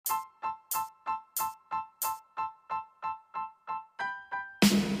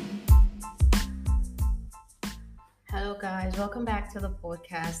guys. Welcome back to the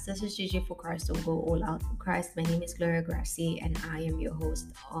podcast. This is Gigi for Christ. Don't go all out for Christ. My name is Gloria Gracie, and I am your host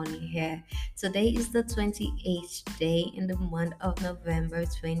on here. Today is the 28th day in the month of November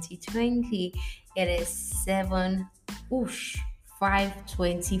 2020. It is 7 oosh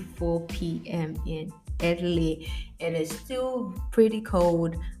 5:24 p.m. in Italy. It is still pretty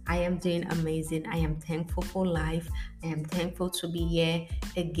cold. I am doing amazing. I am thankful for life. I am thankful to be here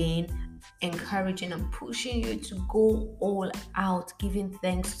again, encouraging and pushing you to go all out, giving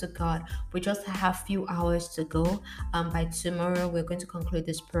thanks to God. We just have a few hours to go. By tomorrow, we're going to conclude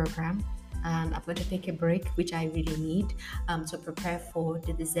this program. And I'm going to take a break, which I really need, to prepare for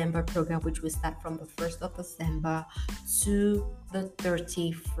the December program, which will start from the 1st of December to the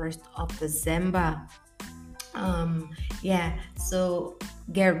 31st of December. So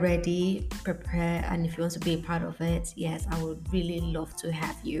get ready, prepare, and if you want to be a part of it, yes, I would really love to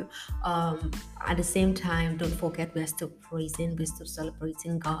have you. At the same time, don't forget, we're still praising, we're still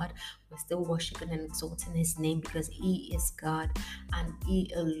celebrating God, we're still worshiping and exalting his name, because he is God and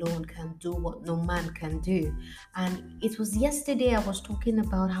he alone can do what no man can do. And it was yesterday I was talking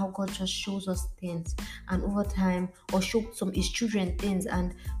about how God just shows us things, and over time, or showed some his children things,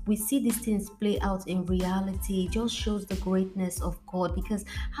 and we see these things play out in reality. It just shows the greatness of God, because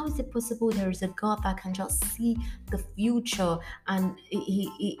how is it possible there is a God that can just see the future, and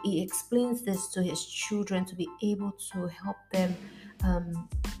he explains this to his children to be able to help them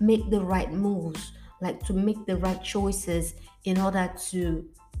make the right moves, like to make the right choices in order to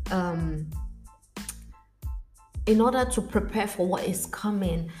um, prepare for what is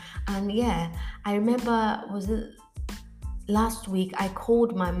coming. And yeah, I remember, was it last week, I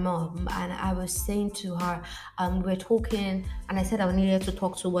called my mom and I was saying to her, we're talking, and I said I needed to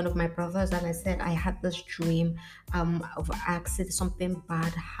talk to one of my brothers, and I said I had this dream of accident, something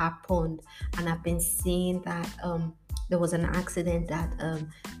bad happened, and I've been seeing that there was an accident that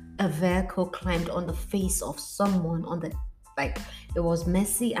a vehicle climbed on the face of someone on the, like, it was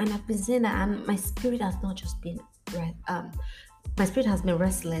messy, and I've been seeing that, and my spirit has not just been my spirit has been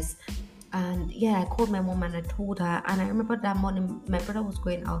restless. And yeah, I called my mom and I told her. And I remember that morning, my brother was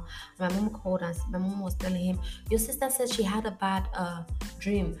going out. My mom called and my mom was telling him, "Your sister said she had a bad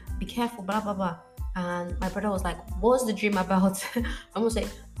dream. Be careful, blah blah blah." And my brother was like, "What's the dream about?" My mom was like,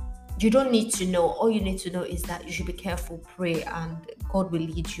 "You don't need to know. All you need to know is that you should be careful, pray, and God will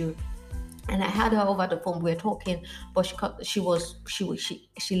lead you." And I had her over the phone. We were talking, but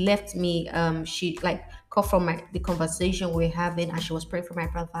she left me. She like cut from the conversation we are having, and she was praying for my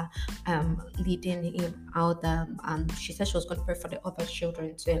brother, leading him out. And she said she was going to pray for the other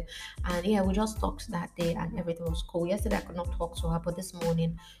children too. And yeah, we just talked that day, and everything was cool. Yesterday I could not talk to her, but this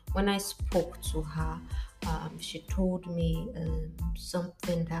morning when I spoke to her, she told me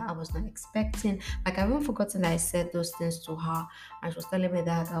something that I was not expecting. Like, I haven't forgotten that I said those things to her, and she was telling me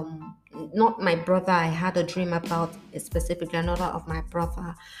that not my brother I had a dream about, specifically another of my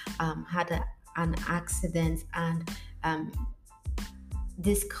brother had an accident, and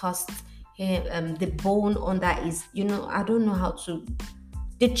this caused him, the bone under his, I don't know how to,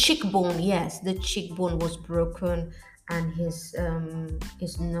 the cheekbone, yes, the cheekbone was broken, and his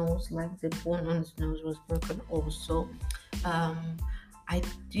nose, like the bone on his nose was broken also. um I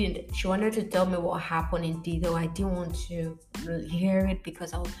didn't. She wanted to tell me what happened in detail. I didn't want to hear it,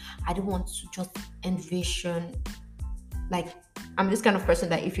 because I didn't want to just envision. Like, I'm this kind of person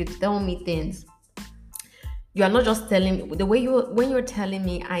that if you tell me things, you are not just telling me the way when you're telling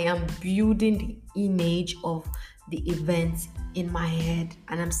me, I am building the image of the event in my head,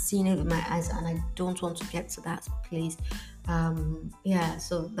 and I'm seeing it with my eyes, and I don't want to get to that place. Yeah,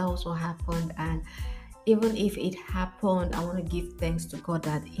 so that was what happened. And even if it happened, I want to give thanks to God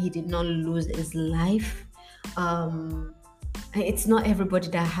that he did not lose his life. um it's not everybody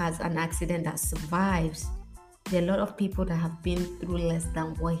that has an accident that survives. There are a lot of people that have been through less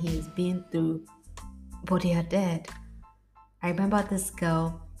than what he has been through, but they are dead. I remember this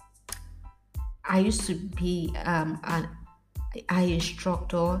girl. I used to be an eye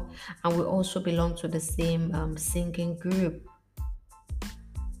instructor, and we also belong to the same singing group.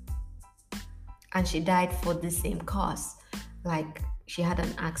 And she died for the same cause. Like, she had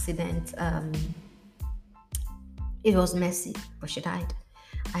an accident. It was messy, but she died.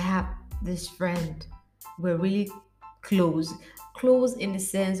 I have this friend. We're really close. Close in the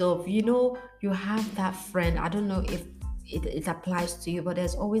sense of, you have that friend. I don't know if it applies to you, but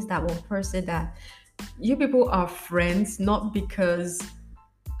there's always that one person that you people are friends, not because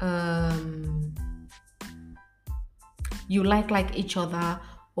um you like each other,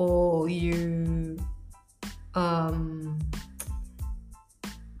 or um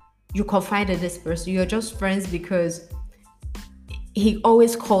you confide in this person. You're just friends because he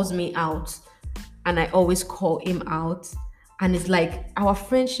always calls me out and I always call him out. And it's like our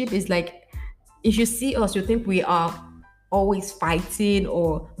friendship is like, if you see us, you think we are always fighting,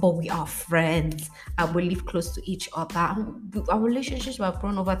 or but we are friends and we live close to each other. And our relationships were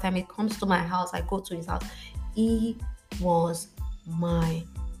grown over time. It comes to my house, I go to his house. He was my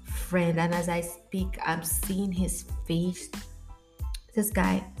friend, and as I speak, I'm seeing his face. This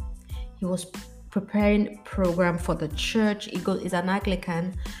guy, he was preparing program for the church. He's an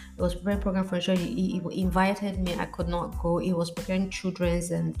Anglican. He was preparing program for the church. He invited me. I could not go. He was preparing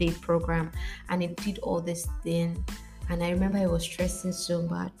children's and day program, and he did all this thing. And I remember he was stressing so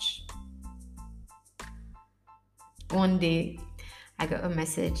much. One day, I got a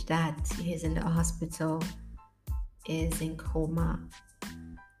message that he's in the hospital, is in coma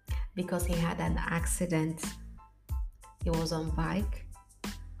because he had an accident. He was on bike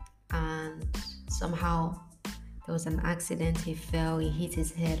and somehow there was an accident. He fell, he hit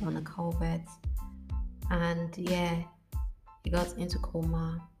his head on a culvert, and yeah, he got into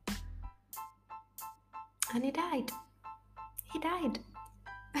coma and he died. He died.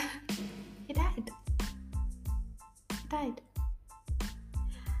 He died. He died.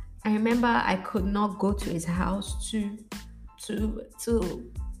 I remember I could not go to his house to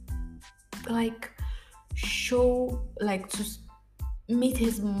like show, like to meet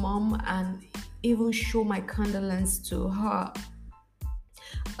his mom and even show my condolence to her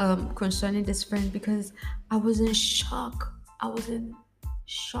concerning this friend, because I was in shock. I was in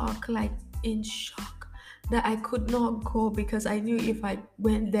shock, like in shock that I could not go, because I knew if I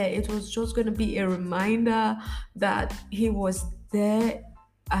went there, it was just going to be a reminder that he was there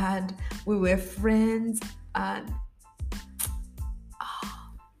and we were friends. And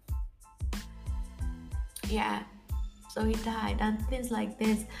yeah, so he died, and things like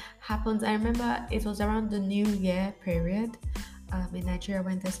this happens. I remember it was around the New Year period in Nigeria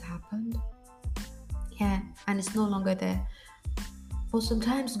when this happened. Yeah, and it's no longer there. But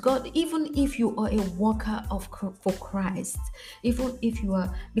sometimes God, even if you are a worker for Christ, even if you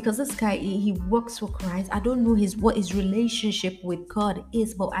are, because this guy he works for Christ. I don't know what his relationship with God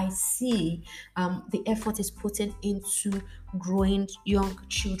is, but I see the effort is putting into growing young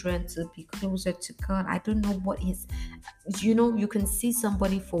children to be closer to God. I don't know what is, you can see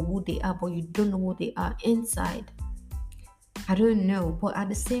somebody for who they are, but you don't know who they are inside. I don't know, but at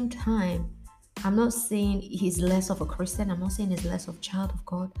the same time, I'm not saying he's less of a Christian. I'm not saying he's less of a child of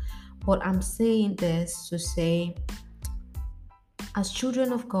God, but I'm saying this to say, as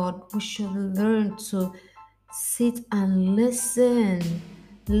children of God, we should learn to sit and listen,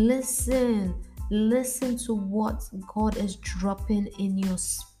 listen to what God is dropping in your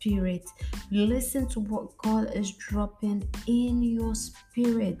spirit. Listen to what God is dropping in your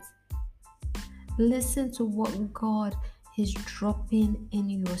spirit. Listen to what God is dropping in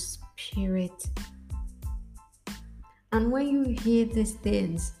your spirit. And when you hear these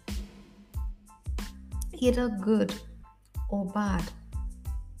things, either good or bad,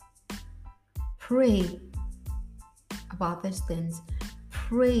 pray about these things.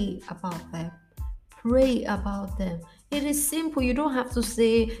 Pray about them. Pray about them. It is simple. You don't have to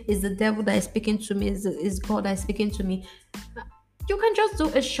say, is the devil that is speaking to me? Is God that is speaking to me? You can just do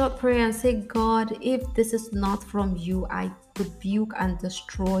a short prayer and say, God, if this is not from you, I rebuke and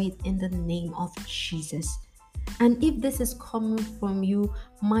destroy it in the name of Jesus. And if this is coming from you,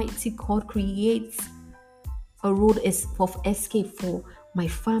 mighty God, create a road of escape for my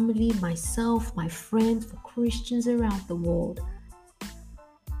family, myself, my friends, for Christians around the world.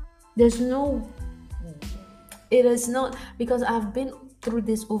 It is not, because I've been through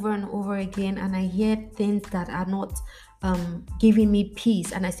this over and over again, and I hear things that are not giving me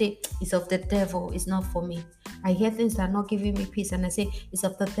peace, and I say it's of the devil, it's not for me. I hear things that are not giving me peace, and I say it's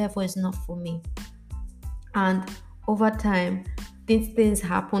of the devil, it's not for me. And over time, these things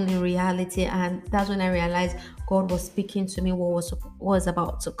happen in reality, and that's when I realized God was speaking to me what was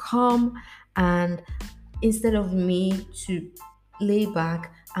about to come. And instead of me to lay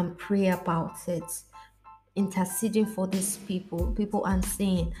back and pray about it, interceding for these people and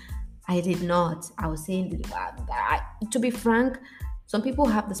saying, I did not. I was saying, to be frank, some people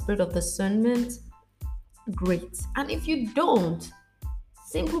have the spirit of discernment. Great. And if you don't,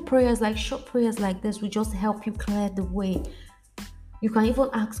 simple prayers, like short prayers like this, will just help you clear the way. You can even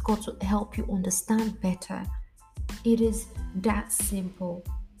ask God to help you understand better. It is that simple.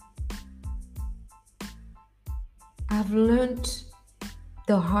 I've learned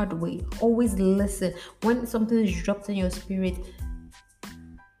the hard way. Always listen. When something is dropped in your spirit,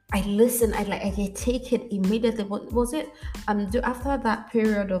 I listen. I take it immediately. What was it? After that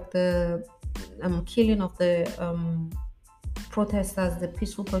period of the killing of the protesters, the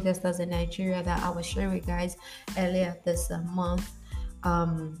peaceful protesters in Nigeria that I was sharing with guys earlier this month.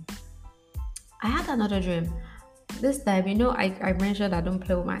 Um, I had another dream. This time, I mentioned I don't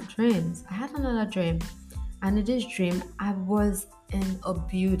play with my dreams. I had another dream, and in this dream, I was in a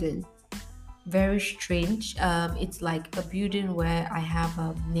building. Very strange. It's like a building where I have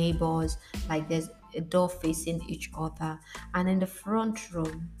neighbors, like there's a door facing each other, and in the front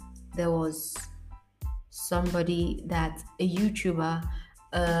room, there was somebody that a YouTuber,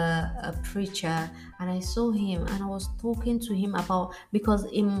 a preacher, and I saw him and I was talking to him about because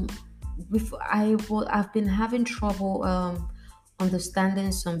in before I've been having trouble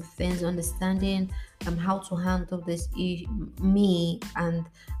understanding some things, understanding how to handle me and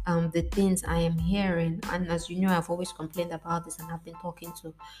the things I am hearing. And as you know, I've always complained about this, and I've been talking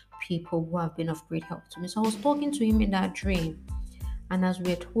to people who have been of great help to me. So I was talking to him in that dream, and as we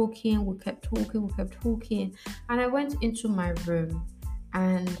were talking, we kept talking. And I went into my room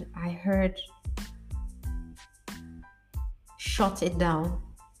and I heard shut it down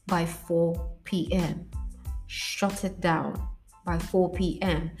by 4 p.m. Shut it down by 4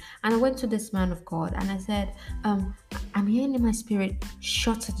 p.m. And I went to this man of God and I said, I'm hearing in my spirit,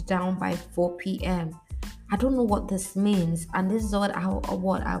 shut it down by 4 p.m. I don't know what this means, and this is what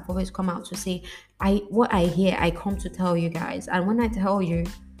I've always come out to say. What I hear, I come to tell you guys, and when I tell you,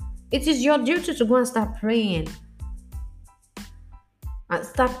 it is your duty to go and start praying. And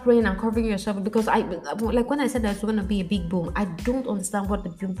start praying and covering yourself, because I like when I said there's going to be a big boom, I don't understand what the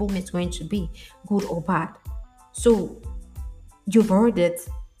big boom is going to be, good or bad. So you've heard it.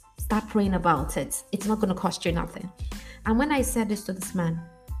 Start praying about it. It's not going to cost you nothing. And when I said this to this man,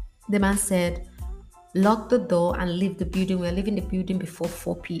 the man said, lock the door and leave the building. We're leaving the building before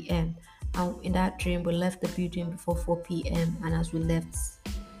 4 p.m. And in that dream, we left the building before 4 p.m. And as we left,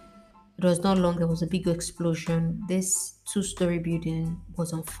 it was not long, there was a big explosion. This two-story building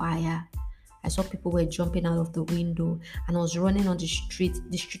was on fire. I saw people were jumping out of the window, and I was running on the street.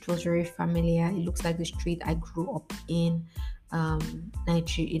 The street was very familiar. It looks like the street I grew up in,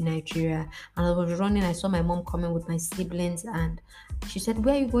 Nigeria. And I was running. I saw my mom coming with my siblings, and she said,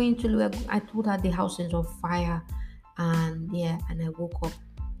 "Where are you going to?" I told her the house is on fire, and yeah, and I woke up,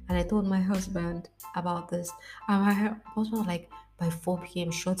 and I told my husband about this, and my husband was like, "By 4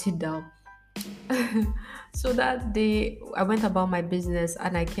 p.m., shut it down." So that day, I went about my business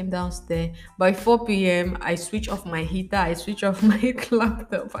and I came downstairs. By 4 p.m., I switched off my heater, I switched off my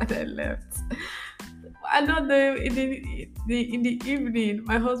laptop, and I left. Another in the evening,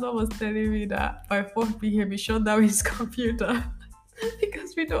 my husband was telling me that by 4 p.m. he shut down his computer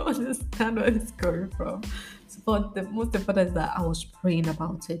because we don't understand where it's going from. But the most important is that I was praying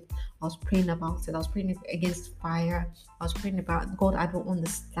about it. I was praying about it. I was praying against fire. I was praying about God. I don't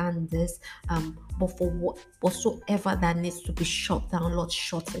understand this. But for whatsoever that needs to be shut down, Lord,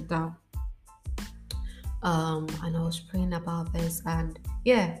 shut it down. And I was praying about this, and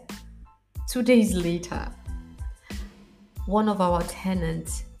yeah, 2 days later, one of our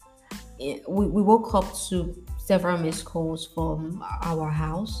tenants, we woke up to several missed calls from our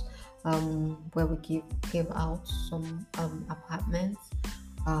house, where we give out some apartments,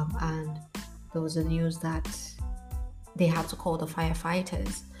 and there was a news that they had to call the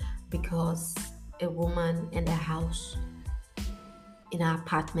firefighters because a woman in the house, in our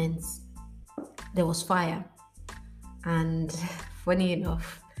apartments, there was fire. And funny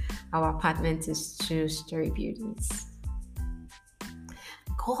enough, our apartment is 2-story buildings.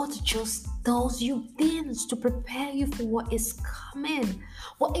 God just tells you things to prepare you for what is coming.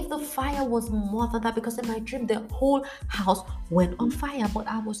 What if the fire was more than that? Because in my dream, the whole house went on fire. But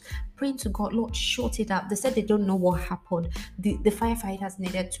I was praying to God, Lord, shut it up. They said they don't know what happened. The firefighters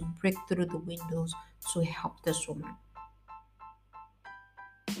needed to break through the windows to help this woman.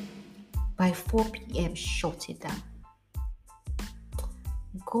 By 4 p.m., shut it down.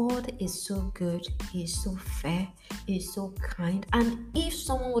 God is so good, He is so fair, He is so kind. And if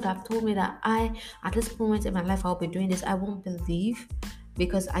someone would have told me that at this moment in my life, I'll be doing this, I won't believe,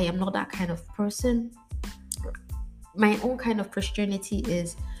 because I am not that kind of person. My own kind of Christianity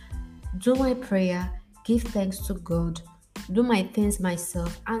is do my prayer, give thanks to God, do my things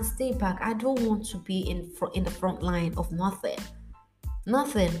myself, and stay back. I don't want to be in the front line of nothing.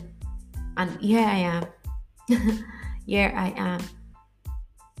 And here I am. Here I am.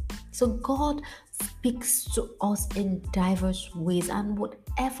 So God speaks to us in diverse ways, and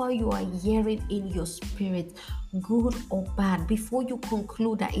whatever you are hearing in your spirit, good or bad, before you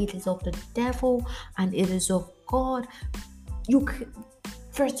conclude that it is of the devil and it is of God, you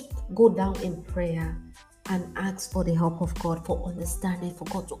first go down in prayer. and ask for the help of God, for understanding, for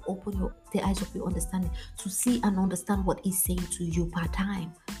God to open the eyes of your understanding to see and understand what He's saying to you part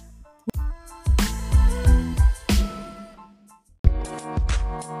time.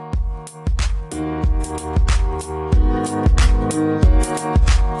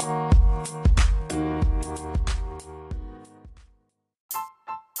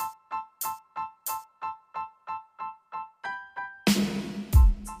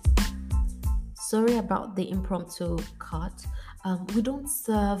 Sorry about the impromptu cut. We don't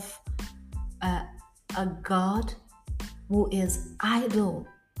serve a God who is idle.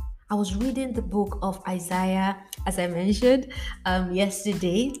 I was reading the book of Isaiah, as I mentioned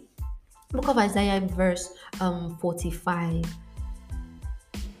yesterday. Book of Isaiah in verse 45.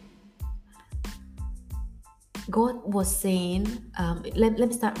 God was saying, let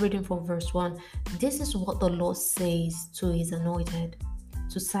me start reading from verse 1. This is what the Lord says to his anointed,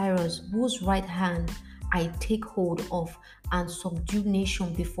 to Cyrus, whose right hand I take hold of, and subdue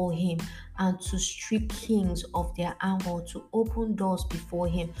nation before him, and to strip kings of their armor, to open doors before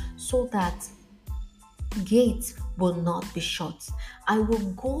him, so that gates will not be shut. I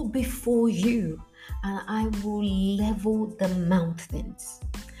will go before you, and I will level the mountains.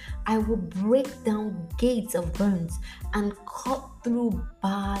 I will break down gates of bronze and cut through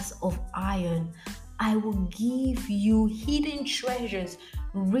bars of iron. I will give you hidden treasures,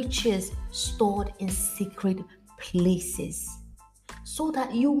 riches stored in secret places, so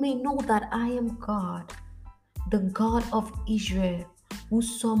that you may know that I am God, the God of Israel, who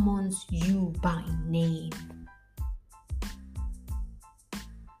summons you by name.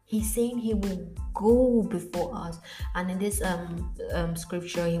 He's saying he will go before us. And in this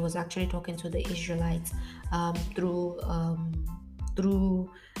scripture, he was actually talking to the Israelites through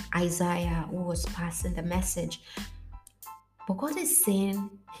Isaiah, who was passing the message. But God is saying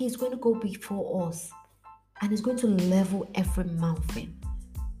he's going to go before us and he's going to level every mountain.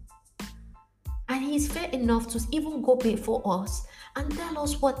 And he's fair enough to even go before us and tell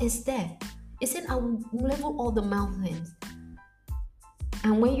us what is there. He said, I will level all the mountains.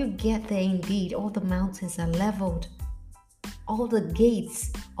 And when you get there, indeed, all the mountains are leveled. All the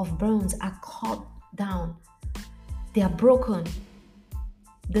gates of bronze are cut down. They are broken.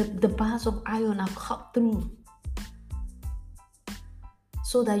 The bars of iron are cut through,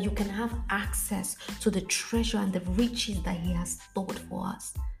 so that you can have access to the treasure and the riches that He has stored for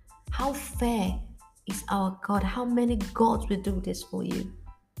us. How fair is our God? How many gods will do this for you?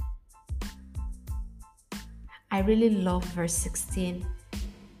 I really love verse 16.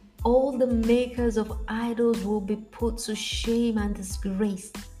 All the makers of idols will be put to shame and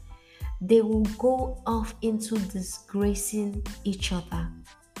disgrace. They will go off into disgracing each other.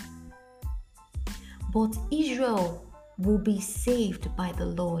 But Israel will be saved by the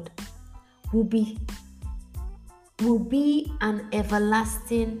Lord, will be an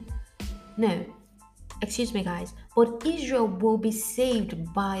everlasting, but Israel will be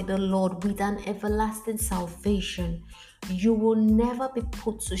saved by the Lord with an everlasting salvation. You will never be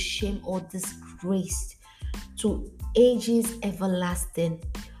put to shame or disgraced to ages everlasting.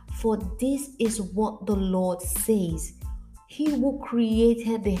 For this is what the Lord says. He who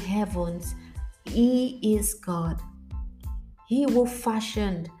created the heavens, He is God. He who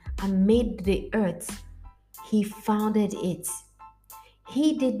fashioned and made the earth, He founded it.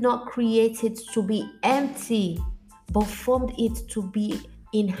 He did not create it to be empty, but formed it to be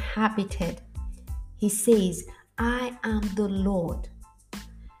inhabited. He says, I am the Lord.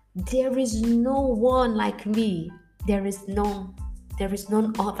 There is no one like me. There is none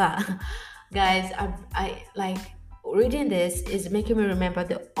other. Guys, I like reading this is making me remember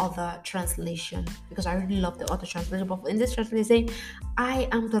the other translation, because I really love the other translation. But in this translation, saying, I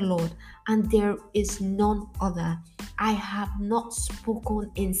am the Lord, and there is none other. I have not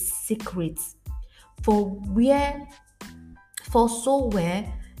spoken in secret. For so where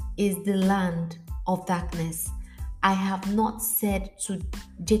is the land of darkness? I have not said to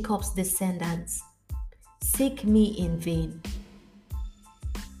Jacob's descendants, seek me in vain.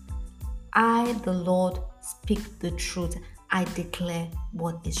 I, the Lord, speak the truth. I declare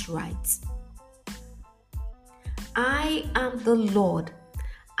what is right. I am the Lord,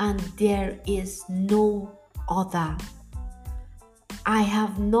 and there is no other. I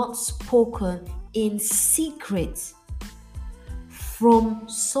have not spoken in secret from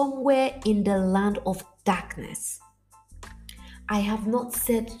somewhere in the land of darkness. I have not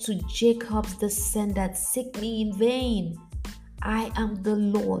said to Jacob's descendants, seek me in vain. I am the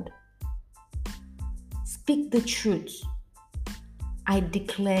Lord. Speak the truth. I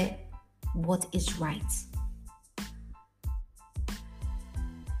declare what is right.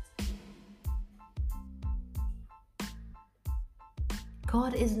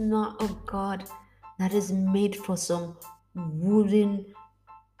 God is not a God that is made for some wooden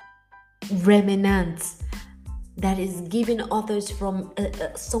remnants that is given others from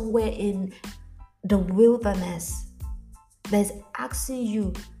somewhere in the wilderness, that is asking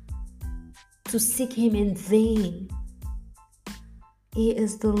you to seek Him in vain. He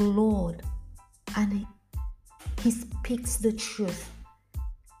is the Lord, and He speaks the truth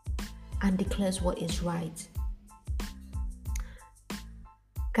and declares what is right.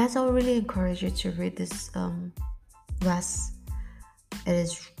 Guys, I would really encourage you to read this verse. It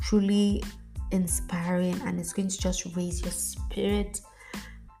is truly inspiring, and it's going to just raise your spirit.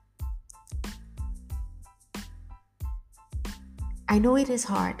 I know it is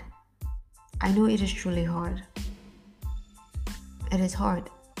hard. I know it is truly hard. It is hard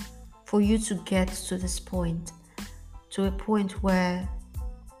for you to get to this point, to a point where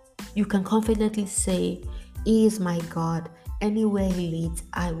you can confidently say, He is my God. Anywhere He leads,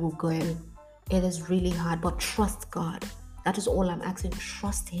 I will go. It is really hard, but trust God. That is all I'm asking.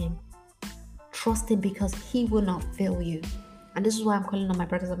 Trust Him. Trust Him, because He will not fail you. And this is why I'm calling on my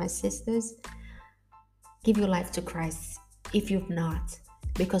brothers and my sisters. Give your life to Christ if you've not,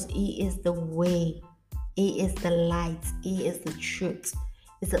 because He is the way. He is the light. He is the truth.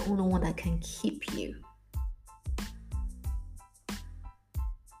 He's the only one that can keep you.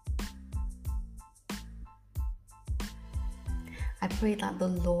 I pray that the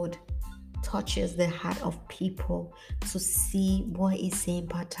Lord touches the heart of people to see what He's saying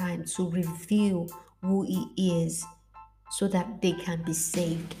part-time, to reveal who He is so that they can be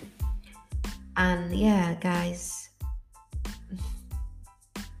saved. And yeah, guys,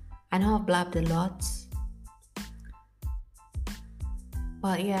 I know I've blabbed a lot,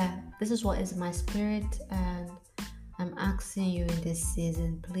 but yeah, this is what is my spirit, and I'm asking you in this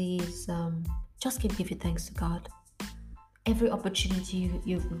season, please just keep giving thanks to God. Every opportunity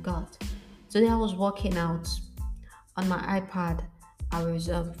you've got. Today I was working out on my iPad. I was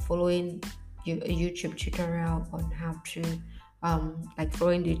following a YouTube tutorial on how to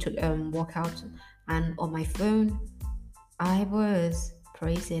following the workout, and on my phone I was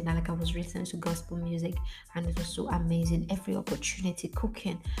praising, and I was listening to gospel music, and it was so amazing. Every opportunity,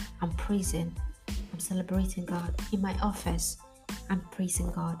 cooking, I'm praising, I'm celebrating God. In my office, I'm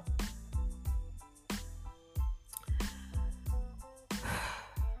praising God.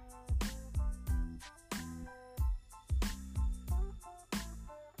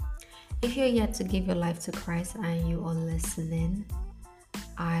 If you're yet to give your life to Christ and you are listening,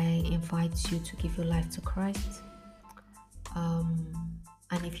 I invite you to give your life to Christ.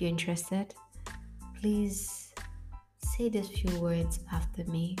 And if you're interested, please say these few words after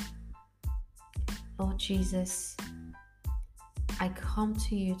me. Lord Jesus, I come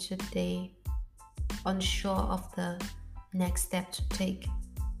to you today unsure of the next step to take.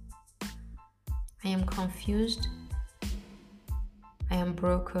 I am confused. I am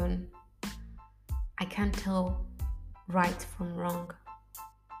broken. I can't tell right from wrong.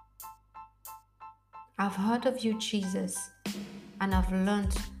 I've heard of you, Jesus, and I've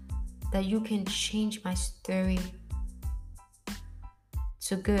learned that you can change my story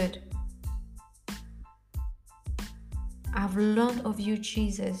to good. I've learned of you,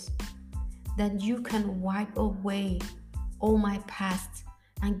 Jesus, that you can wipe away all my past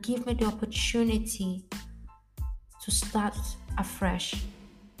and give me the opportunity to start afresh.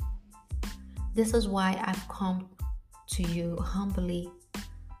 This is why I've come to you humbly,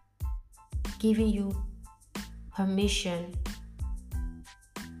 giving you permission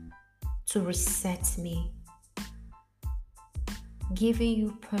to reset me, giving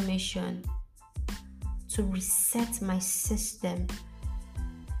you permission to reset my system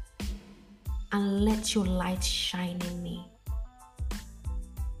and let your light shine in me.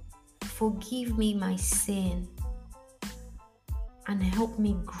 Forgive me my sin and help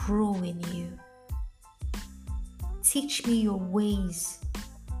me grow in you. Teach me your ways.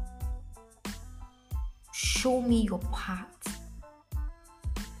 Show me your path.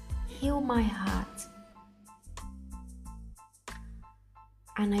 Heal my heart.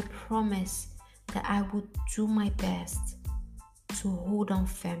 And I promise that I will do my best to hold on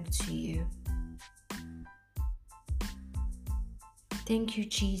firm to you. Thank you,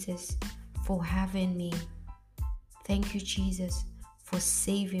 Jesus, for having me. Thank you, Jesus, for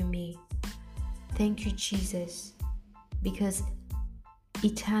saving me. Thank you, Jesus, because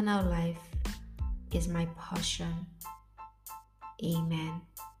eternal life is my portion. Amen.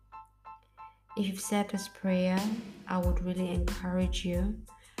 If you've said this prayer, I would really encourage you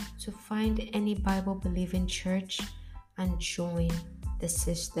to find any Bible-believing church and join the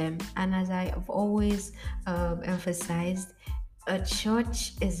system. And as I have always emphasized, A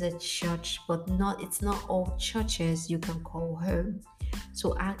church is a church, but not it's not all churches you can call home.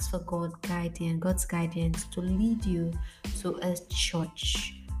 So ask for God's guidance to lead you to a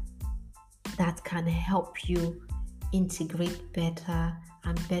church that can help you integrate better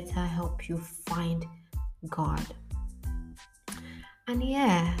and better help you find God. And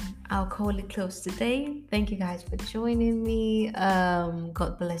yeah, I'll call it close today. Thank you guys for joining me.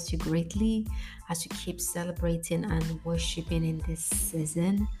 God bless you greatly as you keep celebrating and worshiping in this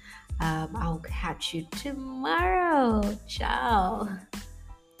season. I'll catch you tomorrow. Ciao.